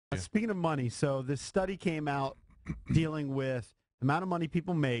Speaking of money, so this study came out dealing with the amount of money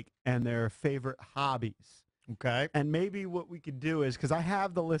people make and their favorite hobbies. Okay. And maybe what we could do is, because I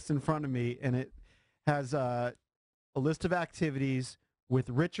have the list in front of me, and it has a list of activities with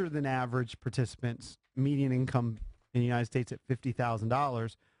richer than average participants, median income in the United States at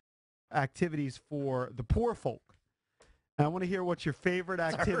 $50,000, activities for the poor folk. And I want to hear what your favorite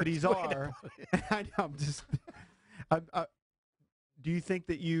activities are. I know, I'm just... do you think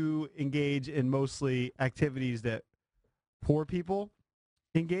that you engage in mostly activities that poor people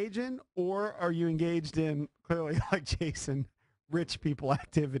engage in, or are you engaged in, clearly like Jason, rich people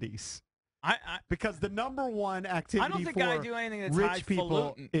activities? Because the number one activity I don't think I do anything that's rich people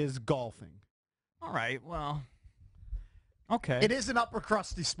highfalutin. is golfing. All right, well, okay. It is an upper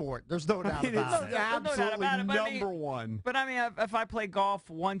crusty sport. There's no doubt about it. It's absolutely number one. But I mean, if I play golf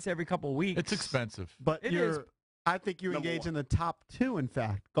once every couple of weeks, it's expensive. But it is. I think you engage in the top two, in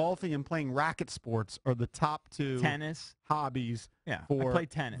fact. Golfing and playing racket sports are the top two hobbies for I play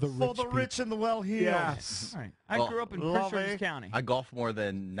tennis. The rich for the rich and the well-heeled. Yes. All right. I grew up in Prince George's County. I golf more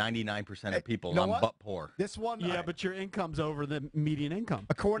than 99% of people. know I'm what? butt poor. This one, Yeah, but your income's over the median income.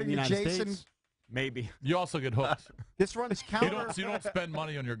 according in to the United Jason, States. Maybe. You also get hooked. this runs counter. So you don't spend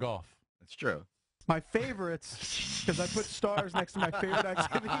money on your golf. That's true. My favorites, because I put stars next to my favorite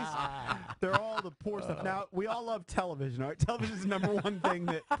activities, they're all the poor stuff. Now, we all love television, all right? Television is the number one thing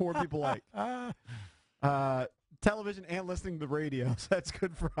that poor people like. Television and listening to the radio, so that's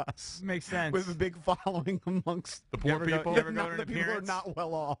good for us. Makes sense. We have a big following amongst the poor people. You ever go to the an people who are appearance? not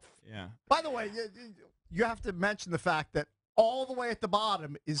well off. Yeah. By the way, you have to mention the fact that all the way at the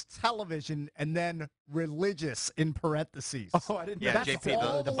bottom is television and then religious in parentheses. Oh, I didn't know Yeah, that. That's JP,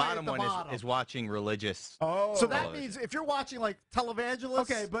 all the the way bottom at the one bottom. is watching religious. Oh, So that means if you're watching like televangelists,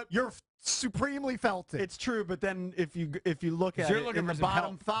 Okay, but- you're supremely felted. it's true, but then if you look at You're it looking in for the some bottom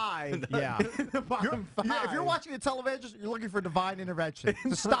help. five, Yeah. the bottom five. If you're watching a televangelist, you're looking for divine intervention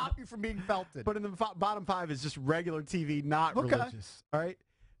to stop you from being felted. But in the bottom five is just regular TV, not Okay. religious. All right.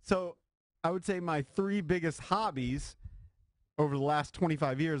 So I would say my three biggest hobbies over the last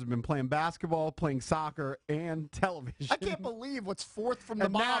 25 years have been playing basketball, playing soccer, and television. I can't believe what's fourth from the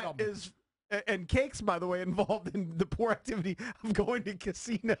and bottom. that is, and Cake's, by the way, involved in the poor activity of going to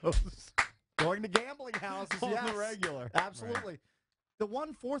casinos. Going to gambling houses, On yes. the regular. Absolutely. The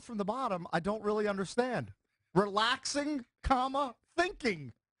one fourth from the bottom, I don't really understand. Relaxing,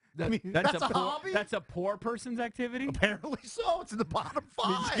 thinking. I mean, that's a hobby? That's a poor person's activity? Apparently so. It's in the bottom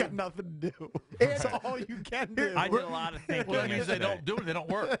Means five. you got nothing to do. It's That's all you can do. I did a lot of thinking. Well, that means they yesterday. don't do it. They don't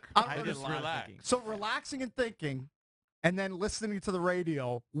work. I They did a just lot of relax. thinking. So relaxing and thinking, and then listening to the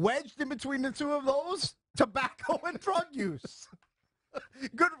radio. Wedged in between the two of those, tobacco and drug use.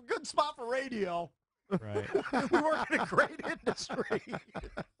 Good spot for radio. Right. We work in a great industry.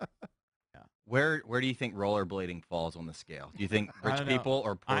 Where do you think rollerblading falls on the scale? Do you think I rich don't know. people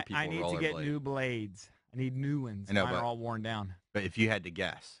or poor people I need to rollerblade? get new blades. I need new ones. I know, Mine but- are all worn down. But if you had to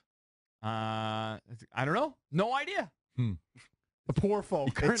guess, I don't know. No idea. The poor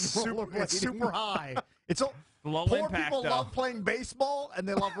folk. are It's in super, it's rollerblading. super high. It's Low poor impact, people though. love playing baseball and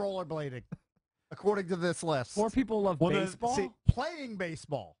they love rollerblading, according to this list. Poor people love Well, baseball. see, Playing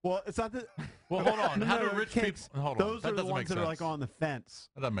baseball. well, it's not that. Well, hold on. How do No, rich Cakes, people? Hold on. Those That are the doesn't ones make that are like sense. on the fence.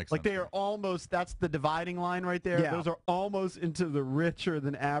 That doesn't make Like sense. they are almost. That's the dividing line right there. Yeah. Those are almost into the richer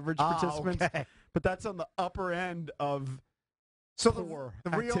than average participants. Okay. But that's on the upper end of So poor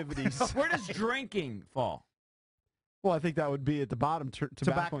the real activities. Where does drinking fall? Well, I think that would be at the bottom. Tobacco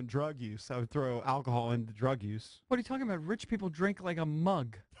Tobacco. and drug use. I would throw alcohol into drug use. What are you talking about? Rich people drink like a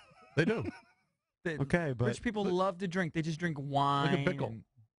mug. They do. Okay, but Rich people love to drink. They just drink wine. pickle. and-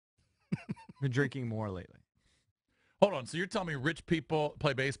 Been drinking more lately. Hold on. So you're telling me rich people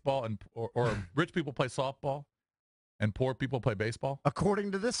play baseball or rich people play softball and poor people play baseball?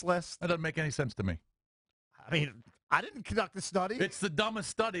 according to this list, That doesn't make any sense to me. I mean, I didn't conduct the study. It's the dumbest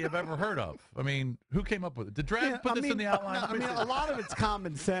study I've ever heard of. I mean, who came up with it? Did Drag Yeah, put I this in mean, the outline? no, I mean, a lot of it's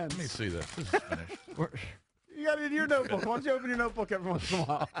common sense. Let me see this. This is finished. You got it in your notebook. Why don't you open your notebook every once in a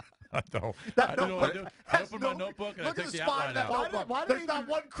while? I don't. That I know what I do. notebook I has open my no- notebook and I Look at take the the spine outline of that out. notebook. There's not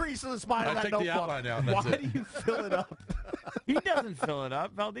one crease in the spine of I that take notebook. the outline out and that's Why it. do you fill it up? He doesn't fill it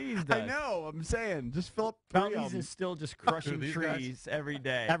up. Valdez does. I know. I'm saying, just fill up 3 of Valdez them. is still just crushing these guys? trees every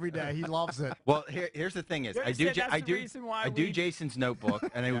day. Every day, he loves it. well, here's the thing: is You I do understand I that's the do reason why I do we- Jason's notebook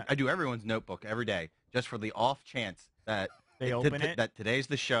and I do everyone's notebook every day just for the off chance that They open it? that today's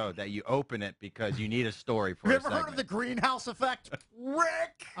the show that you open it because you need a story for Have you a ever heard of the segment. greenhouse effect?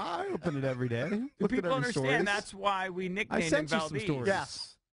 Rick! I open it every day. Do Look at people every understand stories. that's why we nicknamed him sent you some Valdez? stories.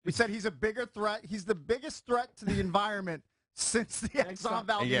 Yes. We said he's a bigger threat. He's the biggest threat to the environment since the Exxon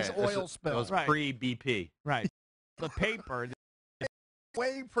Valdez Yeah, oil it spill. was Right. pre-BP. Right. The paper.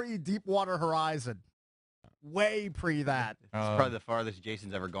 Way pre-Deepwater Horizon. Way pre that. It's probably the farthest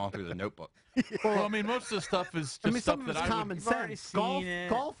Jason's ever gone through the notebook. Well, I mean, most of the stuff is just I mean, stuff some of that it's I would. common You've already sense. Golf, seen it.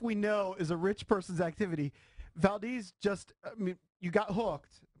 golf, we know, is a rich person's activity. Valdez just, I mean, you got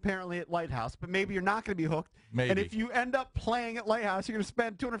hooked apparently at Lighthouse, but maybe you're not going to be hooked. Maybe. And if you end up playing at Lighthouse, you're going to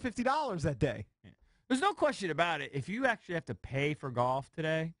spend $250 that day. There's no question about it. If you actually have to pay for golf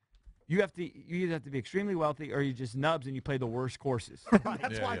today, you either have to be extremely wealthy or you just nubs and you play the worst courses. That's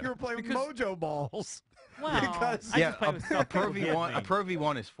Yeah, why yeah. you were playing with Because- Mojo balls. Well, Because- I Yeah, just play with stuff Pro people give V1, me. a Pro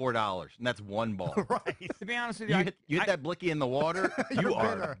V1 is $4, and that's one ball. Right. To be honest with You you, hit that blicky in the water, you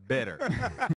are bitter.